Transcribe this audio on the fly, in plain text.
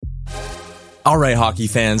All right, hockey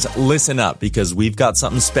fans, listen up because we've got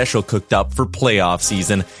something special cooked up for playoff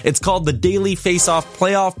season. It's called the Daily Face-Off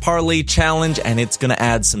Playoff Parlay Challenge, and it's going to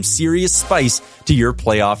add some serious spice to your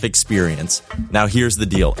playoff experience. Now, here's the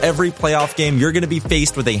deal. Every playoff game, you're going to be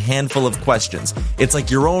faced with a handful of questions. It's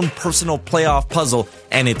like your own personal playoff puzzle,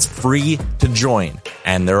 and it's free to join.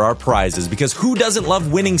 And there are prizes, because who doesn't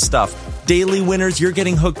love winning stuff? Daily winners, you're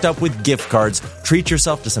getting hooked up with gift cards. Treat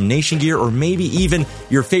yourself to some Nation gear or maybe even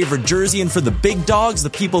your favorite jersey. And for the big dogs, the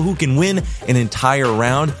people who can win an entire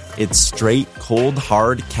round, it's straight, cold,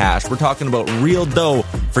 hard cash. We're talking about real dough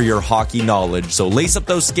for your hockey knowledge. So lace up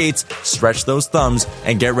those skates, stretch those thumbs,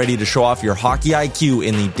 and get ready to show off your hockey IQ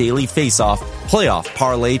in the Daily Face-Off Playoff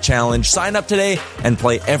Parlay Challenge. Sign up today and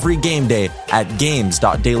play every game day at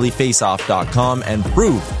games.dailyfaceoff.com and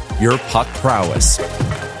prove your puck prowess.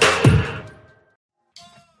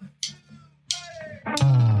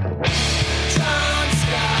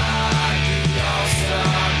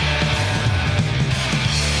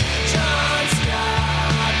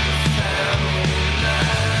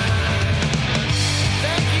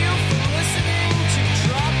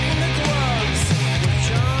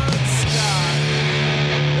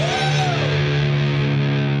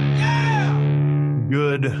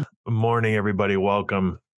 Good morning, everybody.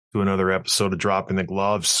 Welcome to another episode of Dropping the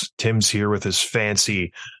Gloves. Tim's here with his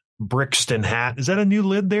fancy Brixton hat. Is that a new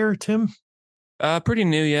lid there, Tim? Pretty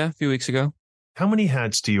new, yeah. A few weeks ago. How many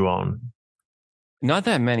hats do you own? Not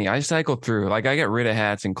that many. I cycle through. Like, I get rid of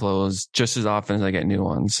hats and clothes just as often as I get new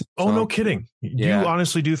ones. Oh, so, no kidding. Yeah. You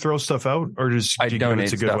honestly do throw stuff out, or just I do you give it donate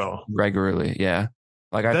to stuff Goodwill regularly. Yeah,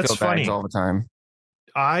 like I That's fill bags funny. all the time.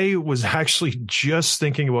 I was actually just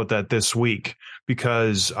thinking about that this week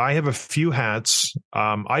because I have a few hats.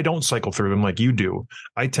 I don't cycle through them like you do.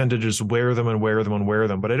 I tend to just wear them and wear them and wear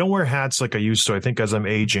them, but I don't wear hats like I used to. I think as I'm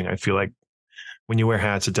aging, I feel like when you wear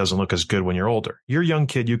hats, it doesn't look as good when you're older. You're a young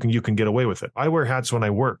kid. You can get away with it. I wear hats when I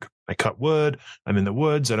work. I cut wood. I'm in the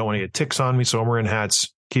woods. I don't want to get ticks on me. So I'm wearing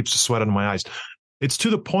hats. Keeps the sweat out of my eyes. It's to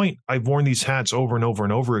the point I've worn these hats over and over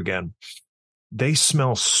and over again. They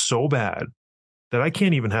smell so bad that I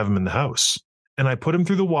can't even have them in the house. And I put them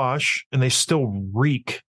through the wash and they still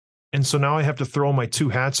reek. And so now I have to throw my two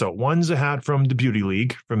hats out. One's a hat from the Beauty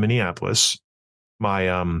League from Minneapolis, my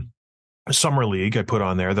summer league I put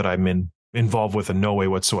on there that I'm involved with in no way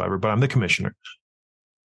whatsoever, but I'm the commissioner.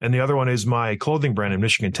 And the other one is my clothing brand in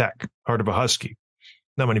Michigan Tech, Heart of a Husky.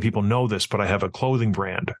 Not many people know this, but I have a clothing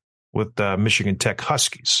brand with Michigan Tech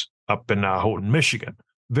Huskies up in Houghton, Michigan.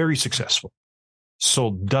 Very successful.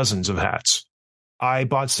 Sold dozens of hats. I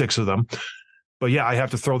bought 6 of them, but yeah, I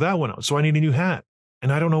have to throw that one out. So I need a new hat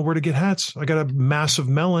and I don't know where to get hats. I got a massive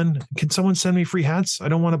melon. Can someone send me free hats? I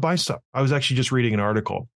don't want to buy stuff. I was actually just reading an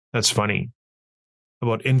article. That's funny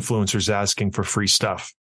about influencers asking for free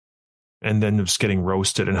stuff and then just getting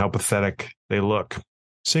roasted and how pathetic they look,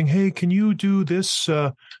 saying, hey, can you do this?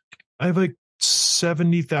 I have like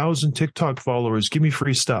 70,000 TikTok followers. Give me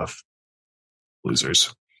free stuff.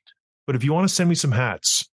 Losers. But if you want to send me some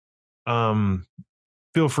hats,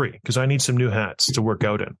 feel free, because I need some new hats to work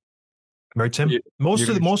out in. Right, Tim? Most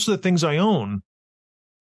of the things I own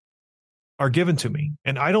are given to me,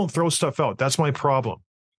 and I don't throw stuff out. That's my problem.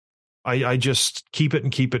 I just keep it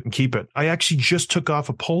and keep it and keep it. I actually just took off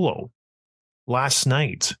a polo last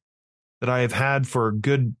night that I have had for a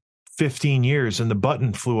good 15 years, and the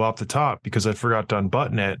button flew off the top because I forgot to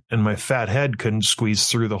unbutton it, and my fat head couldn't squeeze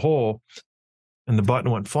through the hole, and the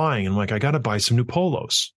button went flying. And I'm like, I got to buy some new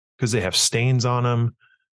polos because they have stains on them.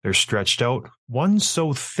 They're stretched out. One's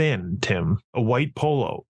so thin, Tim, a white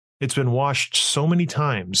polo. It's been washed so many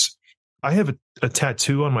times. I have a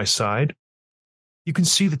tattoo on my side. You can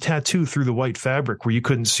see the tattoo through the white fabric where you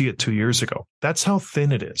couldn't see it 2 years ago. That's how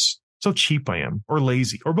thin it is. So cheap I am, or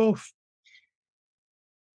lazy, or both.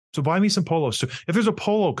 So buy me some polos too. If there's a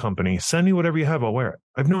polo company, send me whatever you have. I'll wear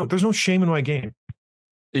it. There's no shame in my game.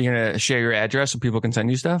 Are you going to share your address so people can send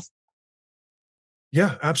you stuff?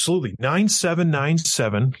 Yeah, absolutely.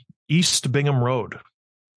 9797 East Bingham Road,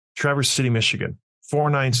 Traverse City, Michigan,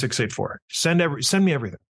 49684. Send me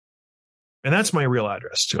everything. And that's my real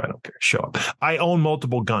address too. I don't care. Show up. I own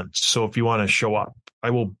multiple guns. So if you want to show up,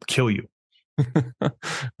 I will kill you.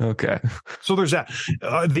 Okay. So there's that.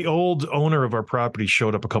 The old owner of our property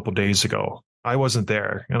showed up a couple days ago. I wasn't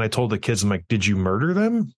there. And I told the kids, I'm like, did you murder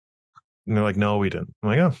them? And they're like, no, we didn't. I'm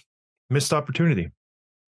like, oh, missed opportunity.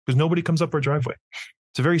 Because nobody comes up our driveway.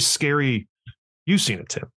 It's a very scary. You've seen it,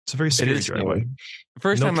 Tim. It's a very scary driveway. The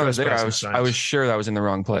first time I was there, I was sure that was in the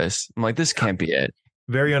wrong place. I'm like, this can't be it.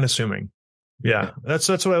 Very unassuming. Yeah, that's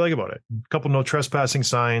what I like about it. A couple no trespassing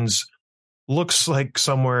signs. Looks like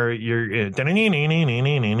somewhere you're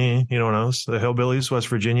Anyone else? The Hillbillies, West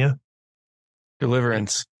Virginia.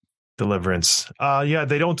 Deliverance. Yeah,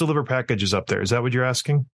 they don't deliver packages up there. Is that what you're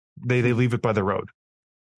asking? They leave it by the road.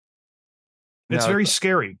 It's very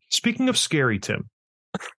scary. Speaking of scary, Tim,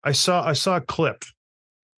 I saw a clip.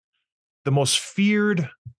 The most feared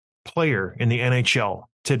player in the NHL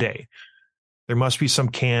today. There must be some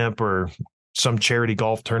camp or some charity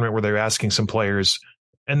golf tournament where they're asking some players,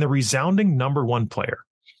 and the resounding number one player,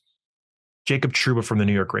 Jacob Trouba from the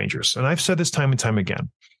New York Rangers. And I've said this time and time again,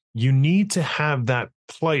 you need to have that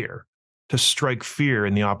player to strike fear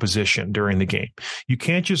in the opposition during the game. You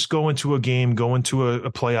can't just go into a game, go into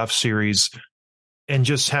a playoff series, and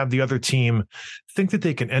just have the other team think that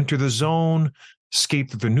they can enter the zone,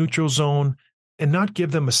 escape the neutral zone, and not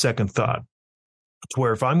give them a second thought. To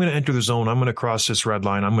where if I'm going to enter the zone, I'm going to cross this red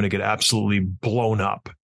line, I'm going to get absolutely blown up.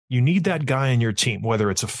 You need that guy on your team, whether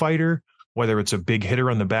it's a fighter, whether it's a big hitter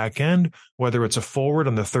on the back end, whether it's a forward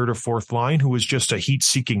on the third or fourth line who is just a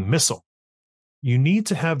heat-seeking missile. You need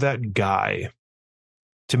to have that guy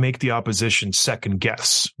to make the opposition second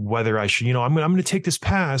guess whether I should, I'm going to take this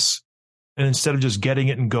pass, and instead of just getting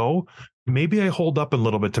it and go, maybe I hold up a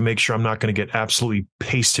little bit to make sure I'm not going to get absolutely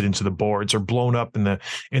pasted into the boards or blown up in the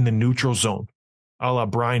neutral zone, a la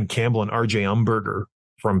Brian Campbell and RJ Umberger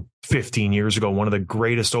from 15 years ago, one of the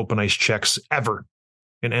greatest open ice checks ever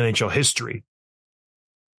in NHL history.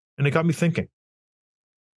 And it got me thinking,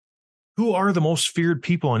 who are the most feared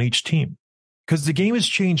people on each team? Because the game has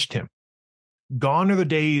changed, Tim. Gone are the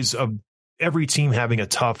days of every team having a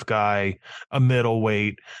tough guy, a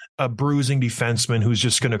middleweight, a bruising defenseman who's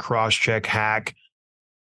just going to cross-check, hack.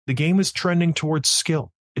 The game is trending towards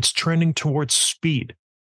skill. It's trending towards speed.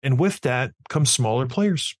 And with that comes smaller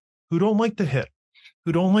players who don't like to hit,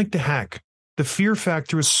 who don't like to hack. The fear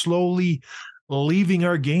factor is slowly leaving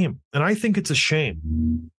our game. And I think it's a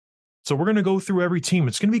shame. So we're going to go through every team.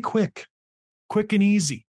 It's going to be quick and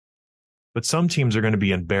easy. But some teams are going to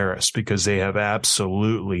be embarrassed because they have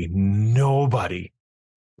absolutely nobody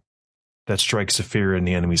that strikes a fear in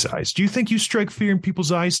the enemy's eyes. Do you think you strike fear in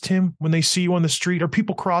people's eyes, Tim, when they see you on the street? Are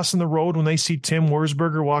people crossing the road when they see Tim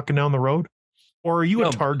Wurzburger walking down the road? Or are you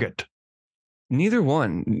a target? Neither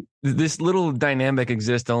one. This little dynamic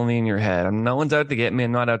exists only in your head. No one's out to get me.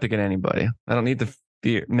 I'm not out to get anybody. I don't need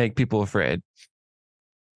to make people afraid.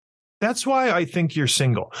 That's why I think you're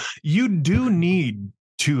single. You do need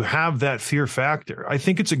to have that fear factor. I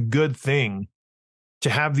think it's a good thing to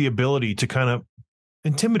have the ability to kind of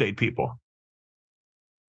intimidate people.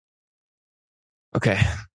 Okay.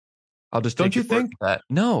 I'll just don't you think that?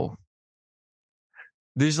 No.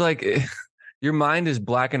 There's like your mind is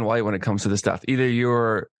black and white when it comes to this stuff. Either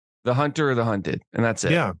you're the hunter or the hunted, and that's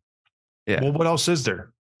it. Yeah. Well, what else is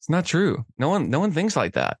there? It's not true. No one thinks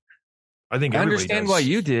like that. I think I understand why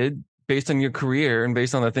you did, based on your career and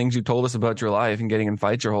based on the things you told us about your life and getting in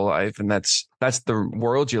fights your whole life. And that's the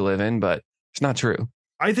world you live in, but it's not true.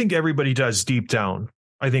 I think everybody does deep down.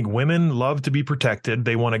 I think women love to be protected.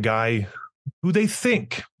 They want a guy who they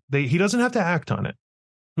think he doesn't have to act on it,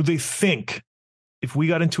 who they think if we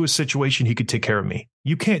got into a situation, he could take care of me.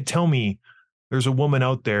 You can't tell me there's a woman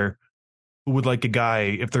out there who would like a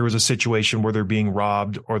guy if there was a situation where they're being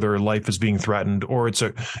robbed or their life is being threatened, or it's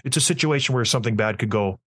a situation where something bad could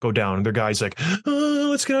go down and their guy's like, oh,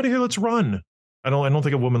 let's get out of here, let's run. I don't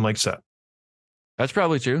think a woman likes that. That's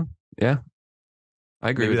probably true. Yeah,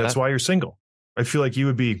 I agree. Maybe that's why you're single. I feel like you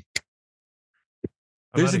would be.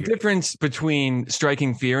 There's a difference between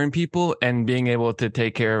striking fear in people and being able to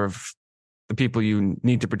take care of the people you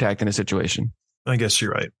need to protect in a situation. I guess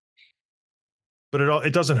you're right, but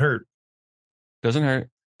it doesn't hurt. Doesn't hurt,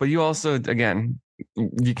 but you also, again,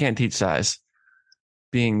 you can't teach size.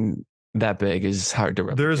 Being that big is hard to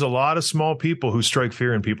replicate. There's a lot of small people who strike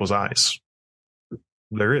fear in people's eyes.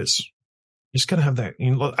 There is. You just got to have that.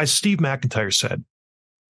 As Steve McIntyre said,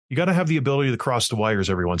 you got to have the ability to cross the wires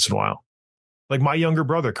every once in a while. Like my younger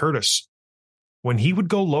brother, Curtis, when he would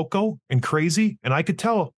go loco and crazy, and I could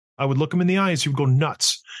tell, I would look him in the eyes, he would go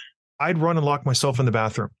nuts. I'd run and lock myself in the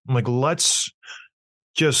bathroom. I'm like, let's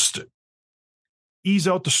just ease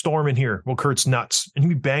out the storm in here. Well, Kurt's nuts. And he'd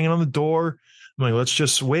be banging on the door. I'm like, let's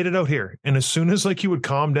just wait it out here. And as soon as he would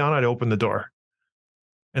calm down, I'd open the door.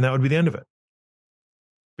 And that would be the end of it.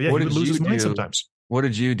 But yeah, he would lose his mind sometimes. What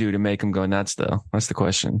did you do to make him go nuts, though? That's the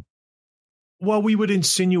question. Well, we would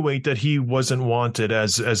insinuate that he wasn't wanted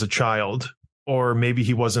as a child, or maybe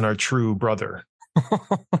he wasn't our true brother.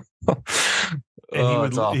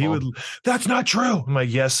 And he would, that's not true. I'm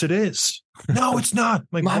like, yes, it is. No, it's not.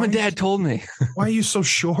 Like, Mom and Dad told me. Why are you so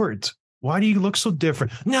short? Why do you look so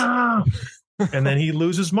different? No. And then he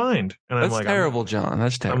loses mind. And That's terrible, John.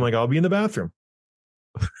 That's terrible. I'm like, I'll be in the bathroom.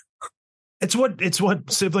 It's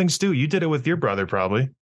what siblings do. You did it with your brother, probably.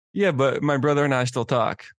 Yeah, but my brother and I still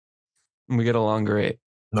talk. And we get along great.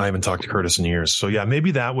 I haven't talked to Curtis in years. So yeah,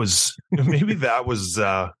 maybe that was you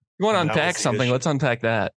want to unpack something? Let's unpack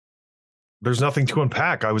that. There's nothing to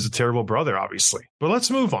unpack. I was a terrible brother, obviously. But let's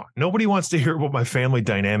move on. Nobody wants to hear about my family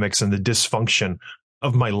dynamics and the dysfunction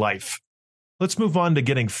of my life. Let's move on to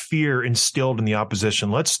getting fear instilled in the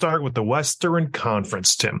opposition. Let's start with the Western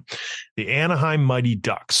Conference, Tim. The Anaheim Mighty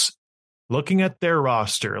Ducks. Looking at their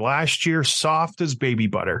roster, last year, soft as baby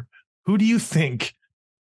butter. Who do you think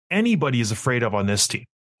anybody is afraid of on this team?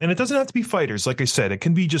 And it doesn't have to be fighters. Like I said, it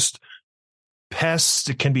can be just pests.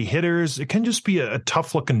 It can be hitters. It can just be a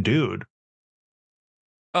tough-looking dude.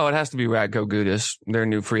 Oh, it has to be Radko Gudas, their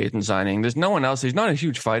new free agent signing. There's no one else. He's not a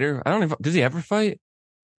huge fighter. Does he ever fight?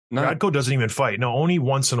 No. Radko doesn't even fight. No, only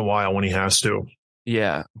once in a while when he has to.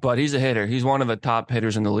 Yeah, but he's a hitter. He's one of the top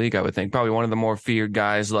hitters in the league, I would think. Probably one of the more feared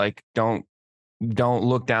guys. Like, don't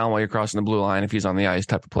look down while you're crossing the blue line if he's on the ice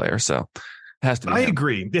type of player. So it has to be him.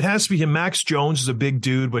 Agree. It has to be him. Max Jones is a big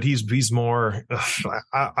dude, but he's more,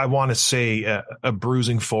 I want to say a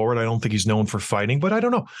bruising forward. I don't think he's known for fighting, but I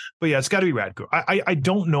don't know. But yeah, it's got to be Radko. I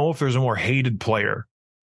don't know if there's a more hated player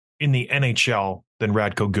in the NHL than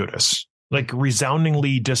Radko Gudas. Like,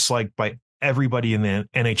 resoundingly disliked by everybody in the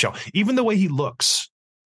NHL. Even the way he looks,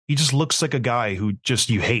 he just looks like a guy who just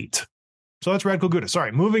you hate. So that's Radko Gudas. All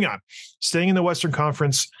right, moving on. Staying in the Western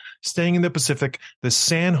Conference, staying in the Pacific, the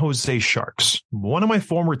San Jose Sharks, one of my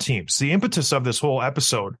former teams. The impetus of this whole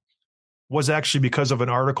episode was actually because of an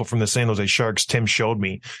article from the San Jose Sharks Tim showed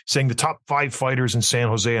me, saying the top 5 fighters in San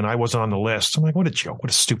Jose, and I wasn't on the list. I'm like, what a joke. What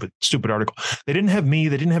a stupid article. They didn't have me.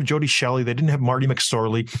 They didn't have Jody Shelley. They didn't have Marty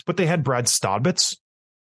McSorley, but they had Brad Stodbitz,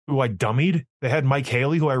 who I dummied. They had Mike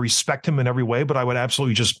Haley, who I respect him in every way, but I would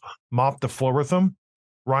absolutely just mop the floor with him.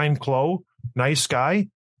 Ryan Clough, nice guy,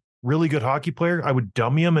 really good hockey player. I would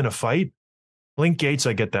dummy him in a fight. Link Gates,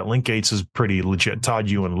 I get that. Link Gates is pretty legit. Todd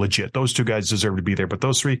Ewan, legit. Those 2 guys deserve to be there, but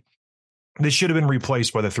those 3, they should have been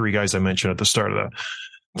replaced by the 3 guys I mentioned at the start of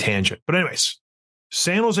the tangent. But anyways,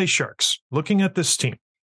 San Jose Sharks, looking at this team,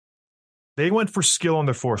 they went for skill on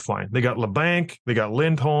their fourth line. They got LeBanc, they got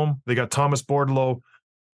Lindholm, they got Thomas Bordeleau.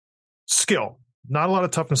 Skill, not a lot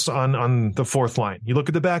of toughness on the fourth line. You look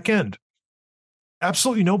at the back end,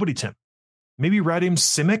 absolutely nobody, Tim. Maybe Radim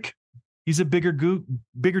Simic. He's a bigger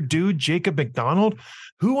dude. Jacob McDonald.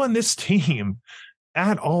 Who on this team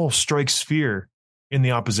at all strikes fear in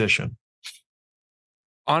the opposition?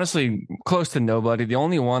 Honestly, close to nobody. The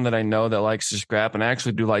only one that I know that likes to scrap, and I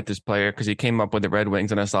actually do like this player because he came up with the Red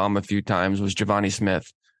Wings and I saw him a few times, was Giovanni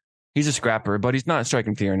Smith. He's a scrapper, but he's not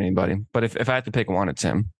striking fear in anybody. But if I had to pick one, it's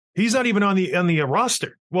him. He's not even on the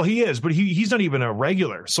roster. Well, he is, but he's not even a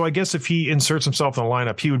regular. So I guess if he inserts himself in the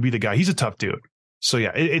lineup, he would be the guy. He's a tough dude. So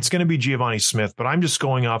yeah, it's going to be Giovanni Smith, but I'm just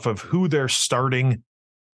going off of who they're starting.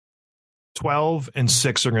 12 and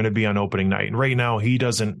 6 are going to be on opening night. And right now he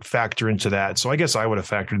doesn't factor into that. So I guess I would have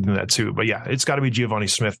factored into that too. But yeah, it's got to be Giovanni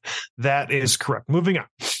Smith. That is correct. Moving on.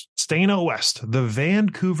 Staying out west, the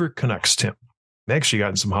Vancouver Canucks, Tim. They actually got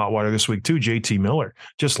in some hot water this week too. JT Miller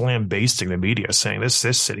just lambasting the media, saying this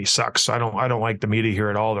city sucks. I don't like the media here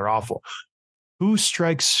at all. They're awful. Who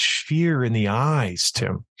strikes fear in the eyes,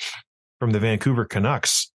 Tim, from the Vancouver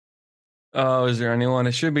Canucks? Oh, is there anyone?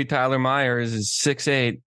 It should be Tyler Myers. Is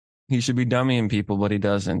 6'8". He should be dummying people, but he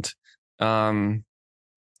doesn't. They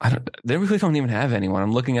really don't even have anyone.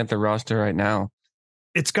 I'm looking at the roster right now.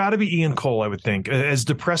 It's got to be Ian Cole, I would think. As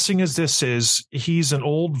depressing as this is, he's an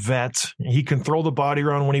old vet. He can throw the body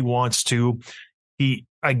around when he wants to.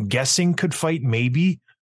 I'm guessing, could fight maybe,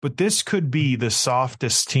 but this could be the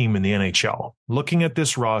softest team in the NHL. Looking at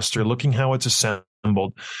this roster, looking how it's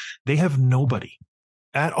assembled, they have nobody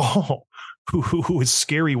at all who is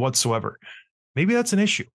scary whatsoever. Maybe that's an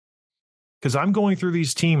issue, because I'm going through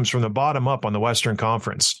these teams from the bottom up on the Western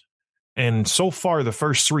Conference. And so far, the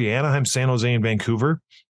first 3, Anaheim, San Jose, and Vancouver,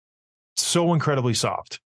 so incredibly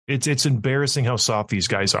soft. It's embarrassing how soft these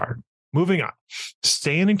guys are. Moving on.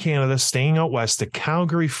 Staying in Canada, staying out west, the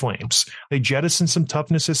Calgary Flames. They jettisoned some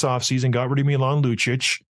toughness this offseason, got rid of Milan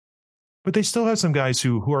Lucic, but they still have some guys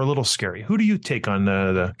who are a little scary. Who do you take on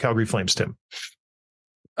the Calgary Flames, Tim?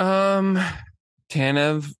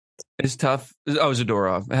 Tanev is tough. Oh,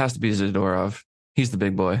 Zadorov. It has to be Zadorov. He's the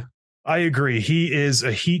big boy. I agree. He is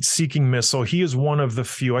a heat-seeking missile. He is one of the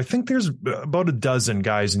few. I think there's about a dozen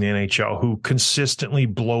guys in the NHL who consistently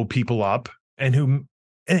blow people up and who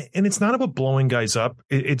and it's not about blowing guys up.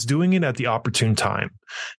 It's doing it at the opportune time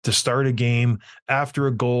to start a game, after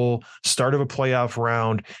a goal, start of a playoff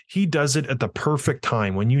round. He does it at the perfect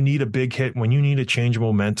time when you need a big hit, when you need a change of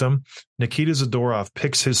momentum. Nikita Zadorov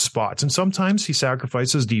picks his spots, and sometimes he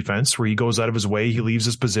sacrifices defense where he goes out of his way. He leaves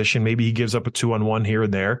his position. Maybe he gives up a 2-on-1 here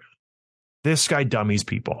and there. This guy dummies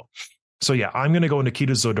people. So yeah, I'm going to go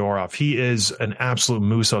Nikita Zadorov. He is an absolute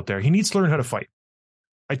moose out there. He needs to learn how to fight.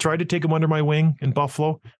 I tried to take him under my wing in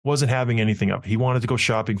Buffalo, wasn't having anything up. He wanted to go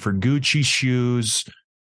shopping for Gucci shoes,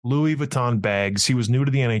 Louis Vuitton bags. He was new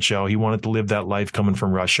to the NHL. He wanted to live that life coming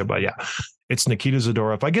from Russia. But yeah, it's Nikita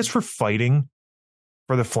Zadorov. I guess for fighting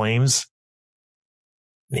for the Flames,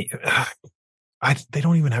 they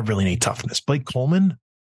don't even have really any toughness. Blake Coleman,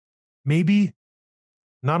 maybe.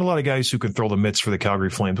 Not a lot of guys who can throw the mitts for the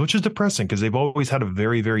Calgary Flames, which is depressing because they've always had a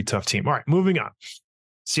very, very tough team. All right, moving on.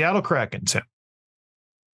 Seattle Kraken, Tim.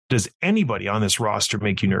 Does anybody on this roster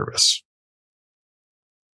make you nervous?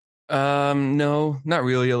 No, not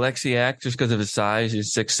really. Alexiak, just because of his size,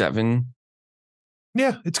 he's 6'7".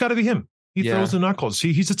 Yeah, it's got to be him. He throws the knuckles.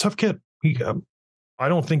 He's a tough kid. I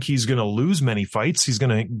don't think he's going to lose many fights. He's going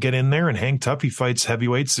to get in there and hang tough. He fights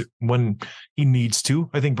heavyweights when he needs to.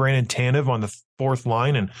 I think Brandon Tanev on the fourth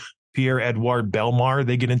line and Pierre-Edouard Bellemare,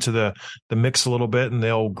 they get into the mix a little bit and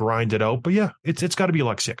they'll grind it out. But yeah, it's got to be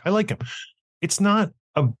Alexiak. I like him. It's not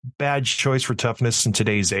a bad choice for toughness in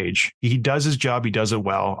today's age. He does his job. He does it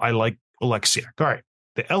well. I like Alexiak. All right.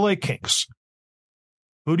 The LA Kings.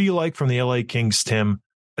 Who do you like from the LA Kings, Tim?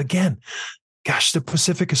 Again, gosh, the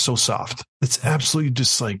Pacific is so soft. It's absolutely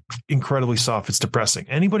just like incredibly soft. It's depressing.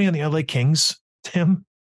 Anybody on the LA Kings, Tim?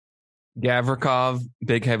 Gavrikov,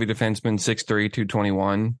 big heavy defenseman, 6'3",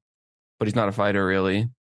 221, but he's not a fighter really.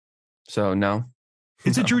 So no.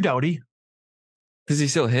 Is it Drew Doughty? Does he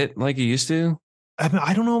still hit like he used to? I mean,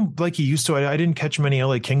 I don't know, like he used to. I didn't catch many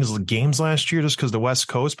LA Kings games last year just because the West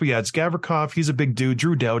Coast. But yeah, it's Gavrikov. He's a big dude.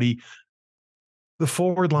 Drew Doughty. The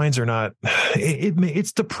forward lines are not.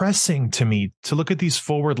 It's depressing to me to look at these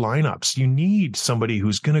forward lineups. You need somebody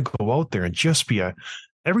who's going to go out there and just be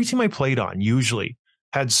every team I played on usually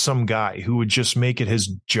had some guy who would just make it his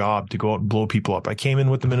job to go out and blow people up. I came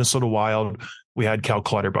in with the Minnesota Wild. We had Cal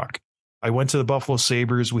Clutterbuck. I went to the Buffalo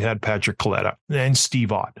Sabres. We had Patrick Coletta and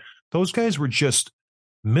Steve Ott. Those guys were just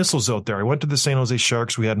missiles out there. I went to the San Jose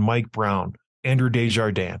Sharks. We had Mike Brown, Andrew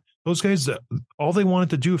Desjardins. Those guys, all they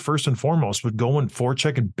wanted to do first and foremost would go and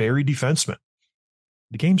forecheck and bury defensemen.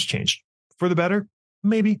 The game's changed. For the better?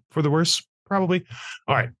 Maybe. For the worse? Probably.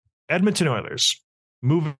 All right. Edmonton Oilers.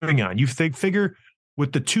 Moving on. You figure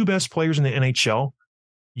with the two best players in the NHL,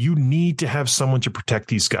 you need to have someone to protect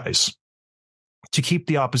these guys, to keep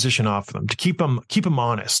the opposition off of them, to keep them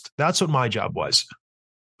honest. That's what my job was.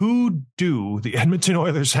 Who do the Edmonton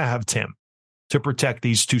Oilers have, Tim, to protect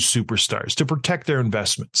these two superstars, to protect their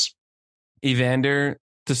investments? Evander,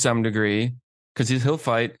 to some degree, because he'll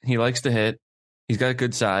fight. He likes to hit. He's got a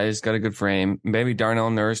good size, got a good frame. Maybe Darnell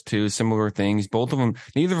Nurse, too, similar things. Both of them,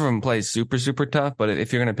 neither of them plays super, super tough, but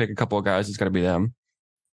if you're going to pick a couple of guys, it's got to be them.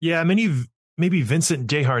 Yeah, maybe Vincent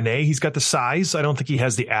Desharnais. He's got the size. I don't think he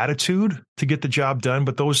has the attitude to get the job done,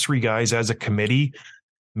 but those three guys as a committee,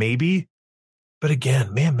 maybe. But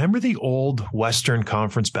again, man, remember the old Western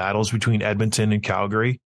Conference battles between Edmonton and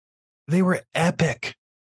Calgary? They were epic.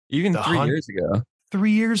 Even 3 years ago.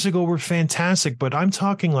 3 years ago were fantastic, but I'm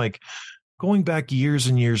talking like going back years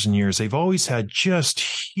and years and years. They've always had just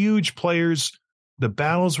huge players. The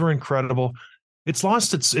battles were incredible. It's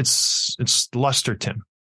lost its luster, Tim.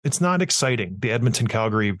 It's not exciting, the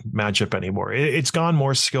Edmonton-Calgary matchup anymore. It's gone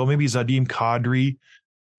more skill. Maybe Zadim Kadri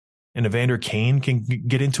and Evander Kane can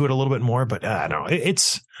get into it a little bit more, but I don't know.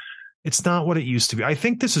 It's not what it used to be. I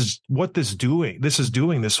think this is what this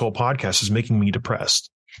whole podcast is making me depressed.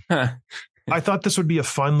 I thought this would be a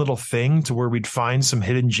fun little thing to where we'd find some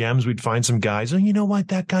hidden gems. We'd find some guys. Oh, you know what?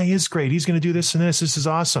 That guy is great. He's going to do this and this. This is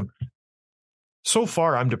awesome. So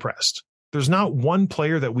far, I'm depressed. There's not one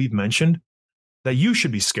player that we've mentioned that you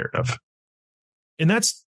should be scared of. And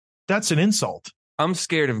that's an insult. I'm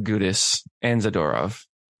scared of Gudas and Zadorov.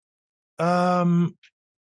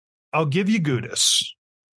 I'll give you Gudas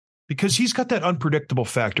because he's got that unpredictable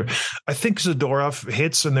factor. I think Zadorov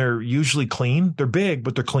hits and they're usually clean. They're big,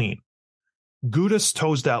 but they're clean. Gudas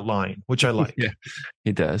toes that line, which I like. Yeah,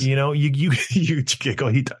 he does. You know, you giggle.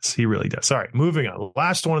 He does. He really does. All right, moving on.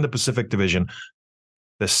 Last one in the Pacific Division,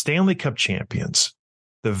 the Stanley Cup champions,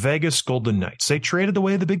 the Vegas Golden Knights. They traded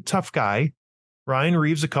away the big tough guy, Ryan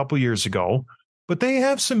Reeves, a couple years ago, but they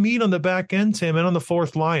have some meat on the back end, Tim, and on the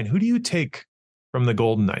fourth line. Who do you take from the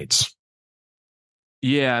Golden Knights?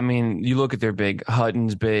 Yeah, I mean, you look at their big.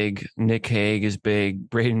 Hutton's big. Nick Hague is big.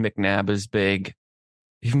 Braden McNabb is big.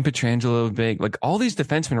 Even Pietrangelo is big. Like all these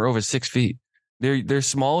defensemen are over 6 feet. Their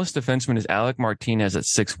smallest defenseman is Alec Martinez at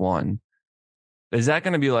 6'1". Is that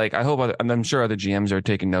going to be like? I'm sure other GMs are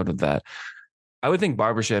taking note of that. I would think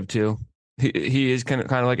Barbashev too. He is kind of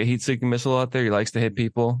like a heat-seeking missile out there. He likes to hit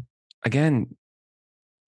people. Again,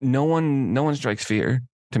 no one strikes fear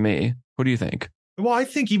to me. What do you think? Well, I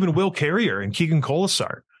think even Will Carrier and Keegan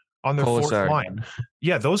Colasar on their fourth line.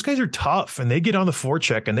 Yeah, those guys are tough, and they get on the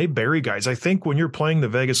forecheck and they bury guys. I think when you're playing the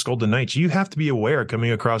Vegas Golden Knights, you have to be aware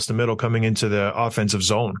coming across the middle, coming into the offensive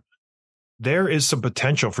zone. There is some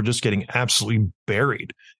potential for just getting absolutely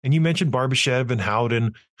buried. And you mentioned Barbashev and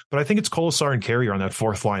Howden, but I think it's Colasar and Carrier on that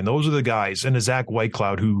fourth line. Those are the guys, and a Zach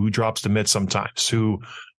Whitecloud who drops the mitt sometimes, who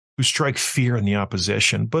strike fear in the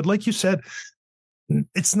opposition. But like you said,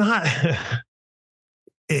 it's not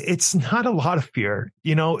a lot of fear.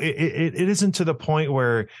 You know, it isn't to the point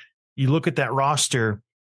where you look at that roster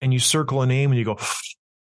and you circle a name and you go,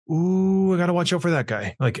 ooh, I got to watch out for that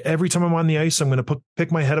guy. Like every time I'm on the ice, I'm going to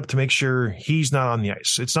pick my head up to make sure he's not on the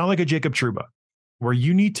ice. It's not like a Jacob Trouba where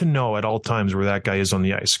you need to know at all times where that guy is on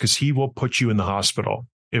the ice because he will put you in the hospital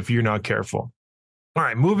if you're not careful. All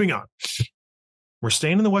right, moving on. We're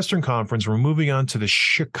staying in the Western Conference. We're moving on to the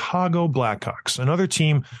Chicago Blackhawks. Another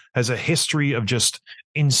team has a history of just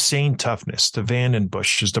insane toughness. The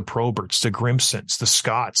Vandenbusches, the Proberts, the Grimsons, the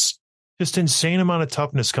Scotts. Just insane amount of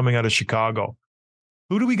toughness coming out of Chicago.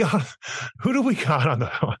 Who do we got? Who do we got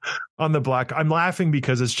on the Black? I'm laughing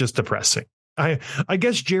because it's just depressing. I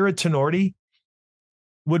guess Jared Tenorti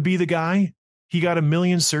would be the guy. He got 1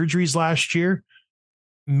 million surgeries last year.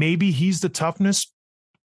 Maybe he's the toughness.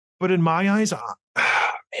 But in my eyes,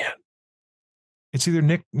 man, it's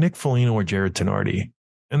either Nick Foligno or Jared Tenorti.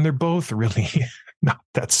 And they're both really not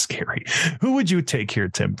that scary. Who would you take here,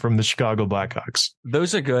 Tim, from the Chicago Blackhawks?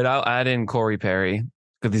 Those are good. I'll add in Corey Perry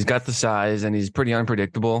because he's got the size and he's pretty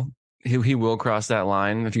unpredictable. He will cross that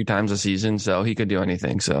line a few times a season, so he could do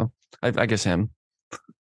anything. So I guess him.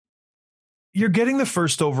 You're getting the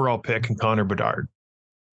first overall pick in Connor Bedard.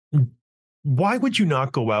 Why would you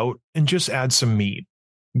not go out and just add some meat?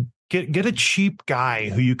 Get a cheap guy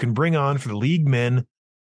who you can bring on for the league men,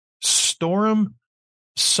 store him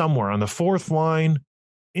somewhere on the fourth line,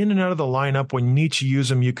 in and out of the lineup. When you need to use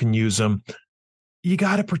them, you can use them. You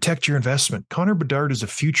got to protect your investment. Connor Bedard is the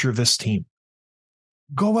future of this team.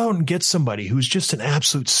 Go out and get somebody who's just an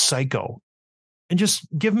absolute psycho and just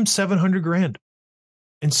give him $700,000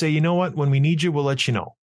 and say, you know what? When we need you, we'll let you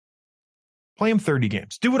know. Play him 30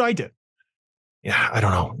 games. Do what I did. Yeah, I don't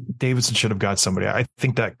know. Davidson should have got somebody. I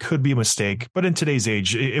think that could be a mistake, but in today's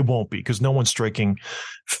age, it won't be because no one's striking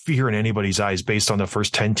fear in anybody's eyes based on the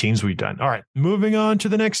first 10 teams we've done. All right, moving on to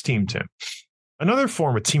the next team, Tim. Another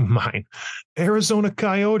former team of mine, Arizona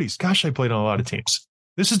Coyotes. Gosh, I played on a lot of teams.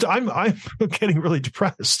 I'm getting really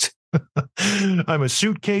depressed. I'm a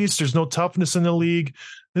suitcase. There's no toughness in the league.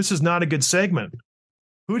 This is not a good segment.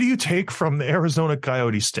 Who do you take from the Arizona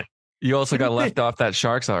Coyotes team? You also got left off that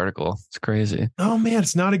Sharks article. It's crazy. Oh, man,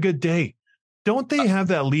 it's not a good day. Don't they have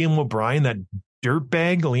that Liam O'Brien, that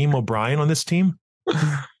dirtbag Liam O'Brien on this team?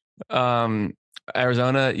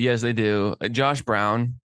 Arizona, yes, they do. Josh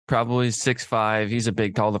Brown, probably 6'5". He's a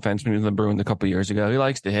big, tall defenseman in the Bruins a couple years ago. He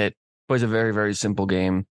likes to hit. Plays a very, very simple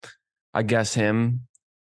game. I guess him.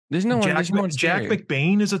 There's no one. Jack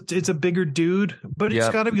McBain is a bigger dude, but it's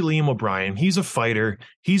got to be Liam O'Brien. He's a fighter.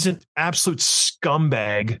 He's an absolute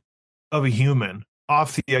scumbag of a human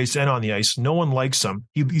off the ice and on the ice. No one likes him.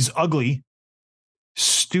 He's ugly,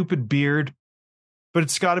 stupid beard, but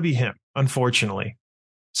it's got to be him, unfortunately.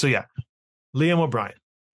 So yeah, Liam O'Brien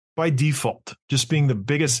by default, just being the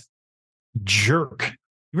biggest jerk.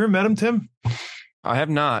 You ever met him, Tim? I have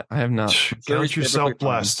not. Count yourself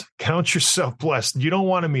blessed. Count yourself blessed. You don't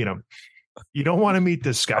want to meet him. You don't want to meet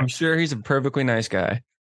this guy. I'm sure he's a perfectly nice guy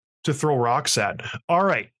to throw rocks at. All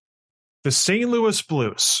right. The St. Louis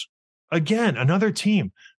Blues. Again, another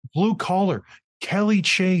team, blue collar, Kelly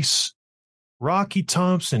Chase, Rocky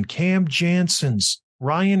Thompson, Cam Janssens,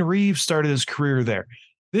 Ryan Reeves started his career there.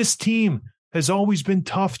 This team has always been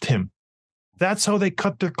tough, Tim. That's how they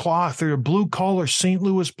cut their cloth. They're a blue collar St.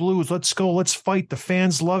 Louis Blues. Let's go. Let's fight. The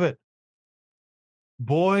fans love it.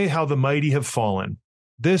 Boy, how the mighty have fallen.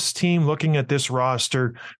 This team, looking at this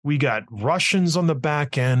roster, we got Russians on the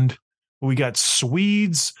back end. We got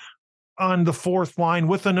Swedes on the fourth line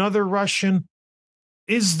with another Russian.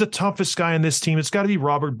 Is the toughest guy on this team? It's got to be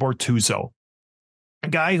Robert Bortuzzo, a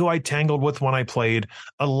guy who I tangled with when I played,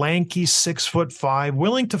 a lanky 6'5",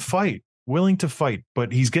 willing to fight,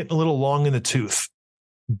 but he's getting a little long in the tooth.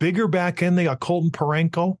 Bigger back end, they got Colton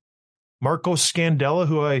Parenko, Marco Scandella,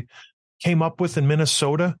 who I came up with in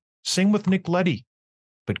Minnesota. Same with Nick Leddy.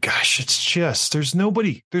 But gosh, it's just, there's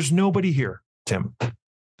nobody here, Tim,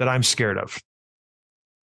 that I'm scared of.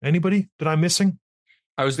 Anybody that I'm missing?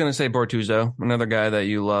 I was going to say Bortuzzo, another guy that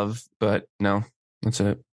you love, but no, that's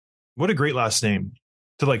it. What a great last name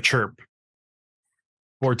to like chirp.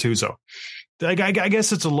 Bortuzzo. I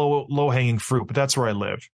guess it's a low hanging fruit, but that's where I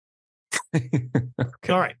live. Okay.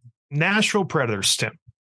 All right. Nashville Predators, Tim.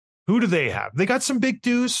 Who do they have? They got some big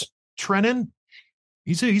dudes. Trennan.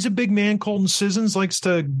 He's a big man. Colton Sissons likes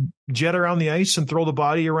to jet around the ice and throw the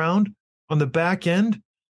body around on the back end.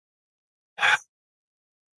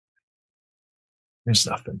 There's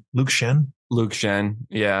nothing. Luke Schenn.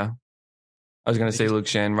 Yeah. I was going to say Luke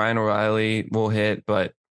Schenn. Ryan O'Reilly will hit,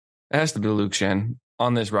 but it has to be Luke Schenn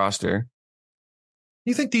on this roster.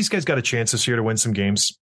 You think these guys got a chance this year to win some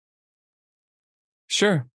games?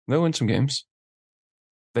 Sure. They'll win some games.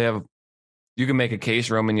 You can make a case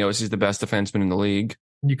Roman Josi is the best defenseman in the league.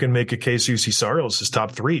 You can make a case UC Saros is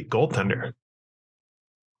top 3 goaltender.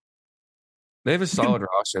 They have a solid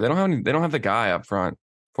roster. They don't have the guy up front.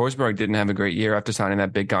 Forsberg didn't have a great year after signing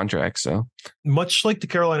that big contract. So much like the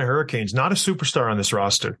Carolina Hurricanes, not a superstar on this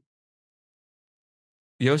roster.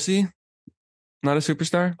 Josi, not a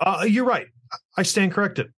superstar? You're right. I stand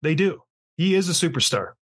corrected. They do. He is a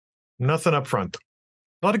superstar. Nothing up front.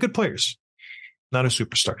 A lot of good players. Not a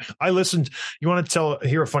superstar. I listened. You want to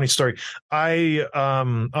hear a funny story? I,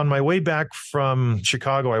 on my way back from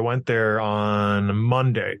Chicago, I went there on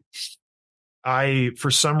Monday. I,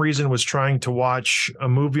 for some reason, was trying to watch a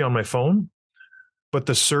movie on my phone, but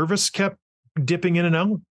the service kept dipping in and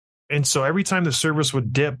out. And so every time the service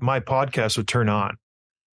would dip, my podcast would turn on.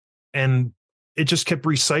 And it just kept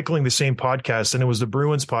recycling the same podcast. And it was the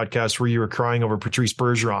Bruins podcast where you were crying over Patrice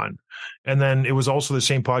Bergeron. And then it was also the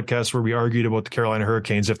same podcast where we argued about the Carolina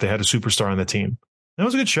Hurricanes if they had a superstar on the team. That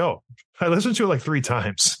was a good show. I listened to it like 3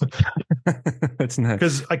 times. That's nice.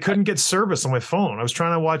 Because I couldn't get service on my phone. I was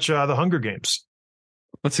trying to watch The Hunger Games.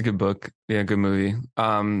 That's a good book. Yeah, good movie.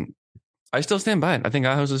 I still stand by it. I think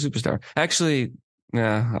Aho's a superstar. Actually,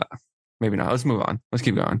 yeah, maybe not. Let's move on. Let's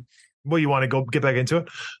keep going. Well, you want to go get back into it?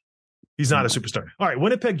 He's not a superstar. All right,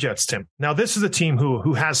 Winnipeg Jets, Tim. Now, this is a team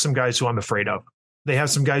who has some guys who I'm afraid of. They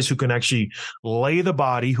have some guys who can actually lay the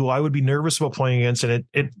body, who I would be nervous about playing against. And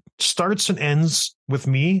it starts and ends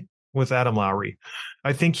with Adam Lowry.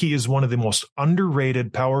 I think he is one of the most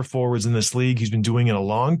underrated power forwards in this league. He's been doing it a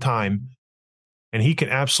long time. And he can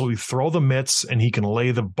absolutely throw the mitts and he can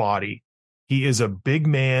lay the body. He is a big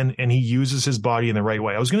man and he uses his body in the right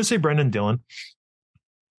way. I was going to say Brendan Dillon.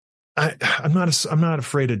 I'm not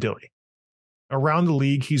afraid of Dilly. Around the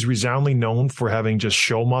league, he's resoundingly known for having just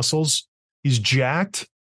show muscles. He's jacked,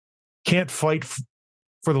 can't fight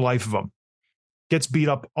for the life of him. Gets beat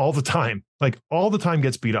up all the time. Like all the time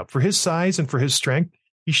gets beat up. For his size and for his strength,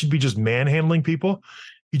 he should be just manhandling people.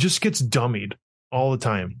 He just gets dummied all the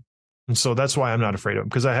time. And so that's why I'm not afraid of him,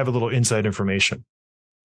 because I have a little inside information.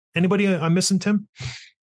 Anybody I'm missing, Tim?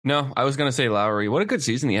 No, I was going to say Lowry. What a good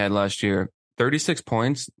season he had last year. 36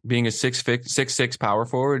 points, being a 6'6" power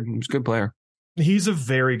forward. He's a good player. He's a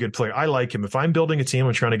very good player. I like him. If I'm building a team,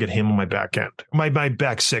 I'm trying to get him on my back end, my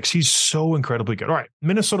back six. He's so incredibly good. All right.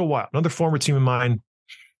 Minnesota Wild, another former team of mine.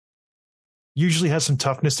 Usually has some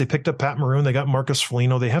toughness. They picked up Pat Maroon. They got Marcus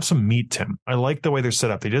Foligno. They have some meat, Tim. I like the way they're set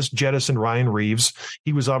up. They just jettisoned Ryan Reeves.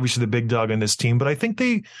 He was obviously the big dog on this team, but I think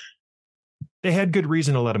they had good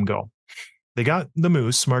reason to let him go. They got the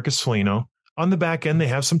Moose, Marcus Foligno. On the back end, they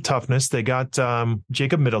have some toughness. They got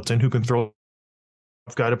Jacob Middleton, who can throw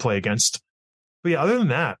a guy to play against. But yeah, other than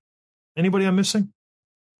that, anybody I'm missing?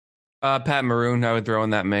 Pat Maroon, I would throw in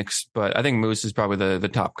that mix, but I think Moose is probably the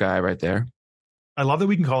top guy right there. I love that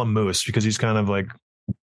we can call him Moose because he's kind of like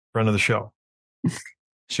friend of the show.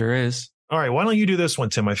 Sure is. All right, why don't you do this one,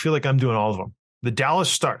 Tim? I feel like I'm doing all of them. The Dallas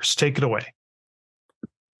Stars, take it away.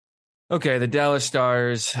 Okay, the Dallas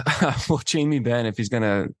Stars. Well, Jamie Benn, if he's going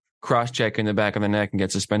to cross-check in the back of the neck and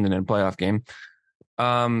get suspended in a playoff game.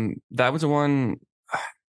 That was the one.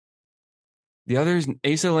 The others,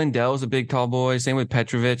 Asa Lindell is a big, tall boy. Same with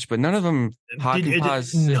Petrovic, but none of them.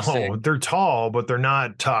 No, they're tall, but they're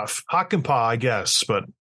not tough. Hakanpää, I guess, but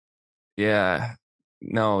yeah,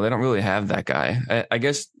 no, they don't really have that guy. I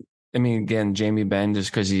guess. I mean, again, Jamie Benn,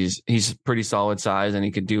 just because he's pretty solid size and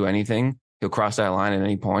he could do anything. He'll cross that line at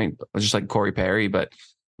any point, just like Corey Perry. But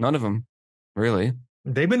none of them really.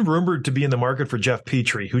 They've been rumored to be in the market for Jeff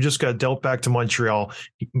Petrie, who just got dealt back to Montreal.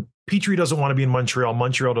 Petrie doesn't want to be in Montreal.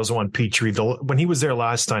 Montreal doesn't want Petrie. When he was there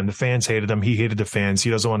last time, the fans hated him. He hated the fans. He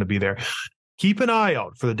doesn't want to be there. Keep an eye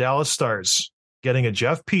out for the Dallas Stars. getting a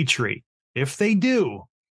Jeff Petrie. If they do,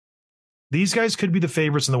 these guys could be the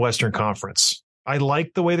favorites in the Western Conference. I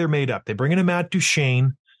like the way they're made up. They bring in a Matt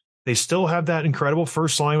Duchene. They still have that incredible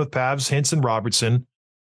first line with Pavs, Hintz, and Robertson.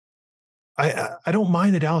 I don't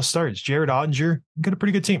mind the Dallas Stars. Jared Ottinger, got a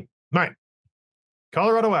pretty good team. All right.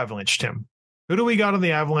 Colorado Avalanche, Tim. Who do we got on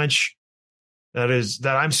the Avalanche that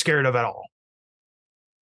I'm scared of at all?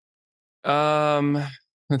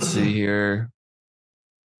 Let's see here.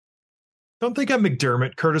 Don't think I'm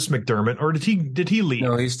McDermott, Curtis McDermott, or did he leave?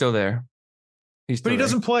 No, he's still there. But he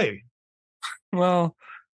doesn't play. Well,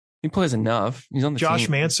 he plays enough. He's on the Josh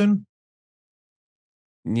team. Manson?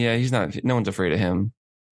 Yeah, he's not. No one's afraid of him.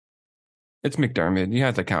 It's McDermott. You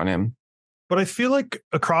have to count him. But I feel like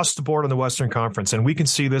across the board in the Western Conference, and we can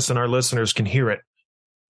see this and our listeners can hear it,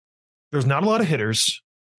 there's not a lot of hitters.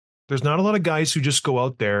 There's not a lot of guys who just go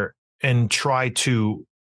out there and try to,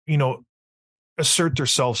 assert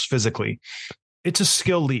themselves physically. It's a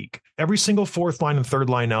skill league. Every single fourth line and third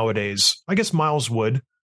line nowadays, I guess Miles Wood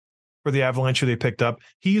for the Avalanche who they picked up,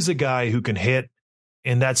 he's a guy who can hit,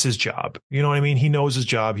 and that's his job. You know what I mean? He knows his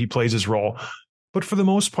job. He plays his role. But for the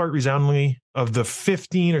most part, resoundingly, of the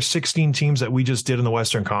 15 or 16 teams that we just did in the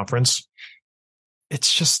Western Conference,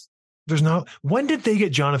 it's just, there's not. When did they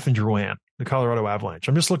get Jonathan Drouin, the Colorado Avalanche?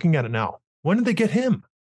 I'm just looking at it now. When did they get him?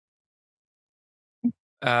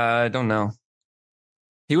 I don't know.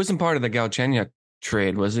 He wasn't part of the Galchenyuk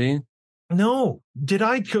trade, was he? No. Did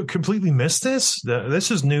I completely miss this? This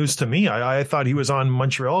is news to me. I thought he was on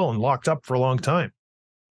Montreal and locked up for a long time.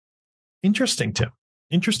 Interesting, Tim.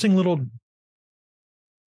 Interesting little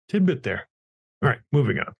tidbit there. All right,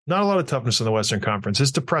 moving on. Not a lot of toughness in the Western Conference.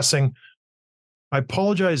 It's depressing. I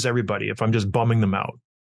apologize, everybody, if I'm just bumming them out.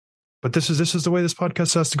 But this is the way this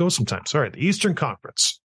podcast has to go sometimes. All right, the Eastern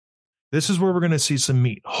Conference. This is where we're going to see some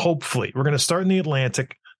meat. Hopefully, we're going to start in the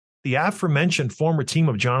Atlantic. The aforementioned former team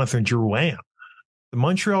of Jonathan Drouin, the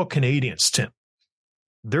Montreal Canadiens, Tim.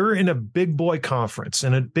 They're in a big boy conference,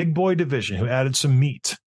 in a big boy division who added some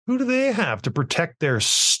meat. Who do they have to protect their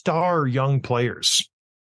star young players?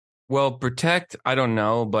 Well, protect, I don't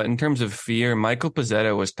know. But in terms of fear, Michael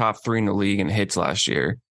Pezzetta was top 3 in the league in hits last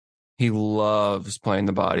year. He loves playing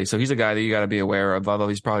the body. So he's a guy that you got to be aware of, although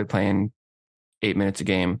he's probably playing 8 minutes a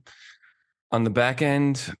game. On the back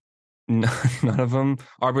end, none of them.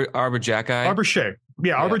 Arbor Xhekaj. Arbor Shea.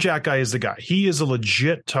 Yeah, Arbor Xhekaj is the guy. He is a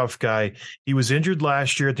legit tough guy. He was injured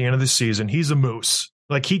last year at the end of the season. He's a moose.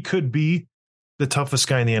 Like, he could be the toughest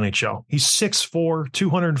guy in the NHL. He's 6'4",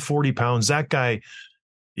 240 pounds. That guy,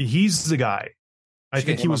 he's the guy. I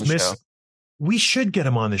think he was missed. We should get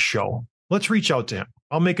him on the show. Let's reach out to him.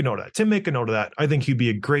 I'll make a note of that. Tim, make a note of that. I think he'd be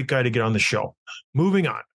a great guy to get on the show. Moving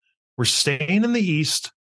on. We're staying in the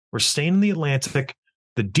East. We're staying in the Atlantic.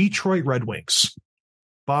 The Detroit Red Wings.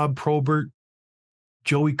 Bob Probert,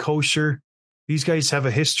 Joey Kocur. These guys have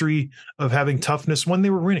a history of having toughness when they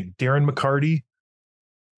were winning. Darren McCarty.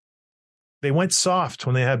 They went soft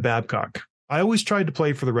when they had Babcock. I always tried to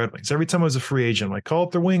play for the Red Wings. Every time I was a free agent, I'm like, call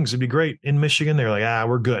up their Wings. It'd be great. In Michigan, they're like,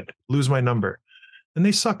 we're good. Lose my number. And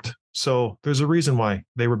they sucked. So there's a reason why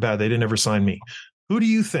they were bad. They didn't ever sign me. Who do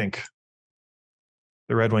you think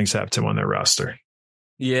the Red Wings have, Tim, on their roster?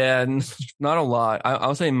 Yeah, not a lot.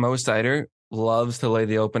 I'll say Mo Seider loves to lay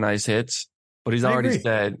the open ice hits, but he's already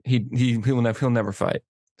said he'll never fight.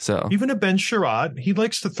 So even a Ben Sherratt, he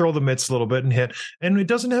likes to throw the mitts a little bit and hit. And it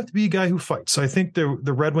doesn't have to be a guy who fights. I think the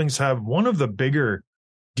Red Wings have one of the bigger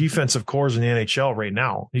defensive cores in the NHL right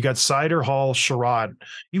now. You got Seider, Hall, Sherratt.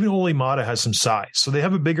 Even Ole Mata has some size. So they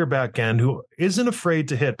have a bigger back end who isn't afraid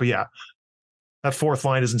to hit. But yeah, that fourth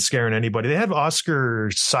line isn't scaring anybody. They have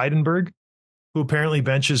Oscar Seidenberg, who apparently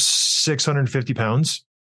benches 650 pounds.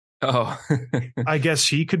 Oh, I guess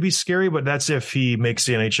he could be scary, but that's if he makes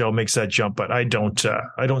the NHL, makes that jump. But I don't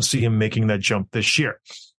see him making that jump this year.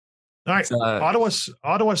 All right, Ottawa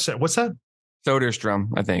said, what's that? Soderstrom,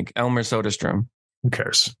 I think. Elmer Soderstrom. Who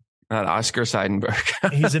cares? Not Oscar Seidenberg.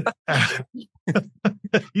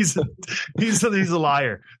 he's a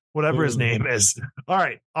liar. Whatever his name is. All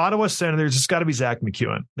right. Ottawa Senators, it's got to be Zach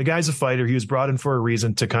McEwen. The guy's a fighter. He was brought in for a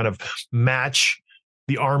reason to kind of match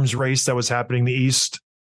the arms race that was happening in the East.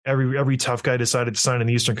 Every tough guy decided to sign in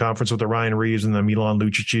the Eastern Conference with the Ryan Reeves and the Milan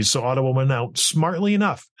Lucic. So Ottawa went out smartly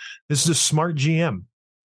enough. This is a smart GM.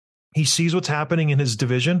 He sees what's happening in his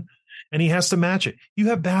division, and he has to match it. You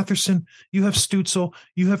have Batherson, you have Stützle,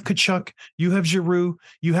 you have Tkachuk, you have Giroux,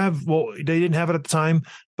 you have, they didn't have it at the time,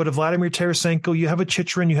 but a Vladimir Tarasenko, you have a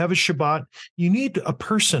Chychrun, you have a Shabbat. You need a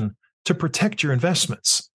person to protect your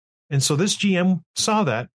investments. And so this GM saw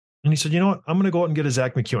that, and he said, you know what? I'm going to go out and get a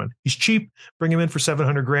Zach McEwen. He's cheap. Bring him in for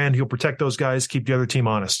 $700,000. He'll protect those guys, keep the other team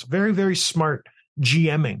honest. Very, very smart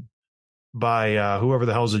GMing by whoever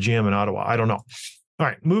the hell's the GM in Ottawa. I don't know. All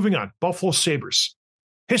right, moving on. Buffalo Sabres.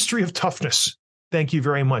 History of toughness. Thank you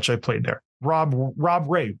very much. I played there. Rob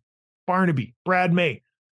Ray, Barnaby, Brad May.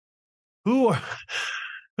 Who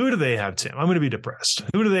do they have, Tim? I'm going to be depressed.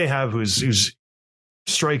 Who do they have who's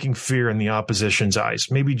striking fear in the opposition's eyes?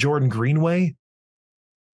 Maybe Jordan Greenway?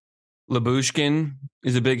 Lyubushkin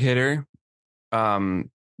is a big hitter.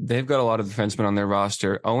 They've got a lot of defensemen on their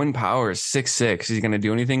roster. Owen Power is 6'6". Is he going to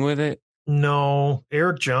do anything with it? No.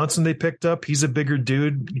 Eric Johnson they picked up. He's a bigger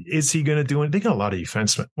dude. Is he going to do it? They got a lot of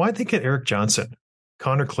defensemen. Why'd they get Eric Johnson?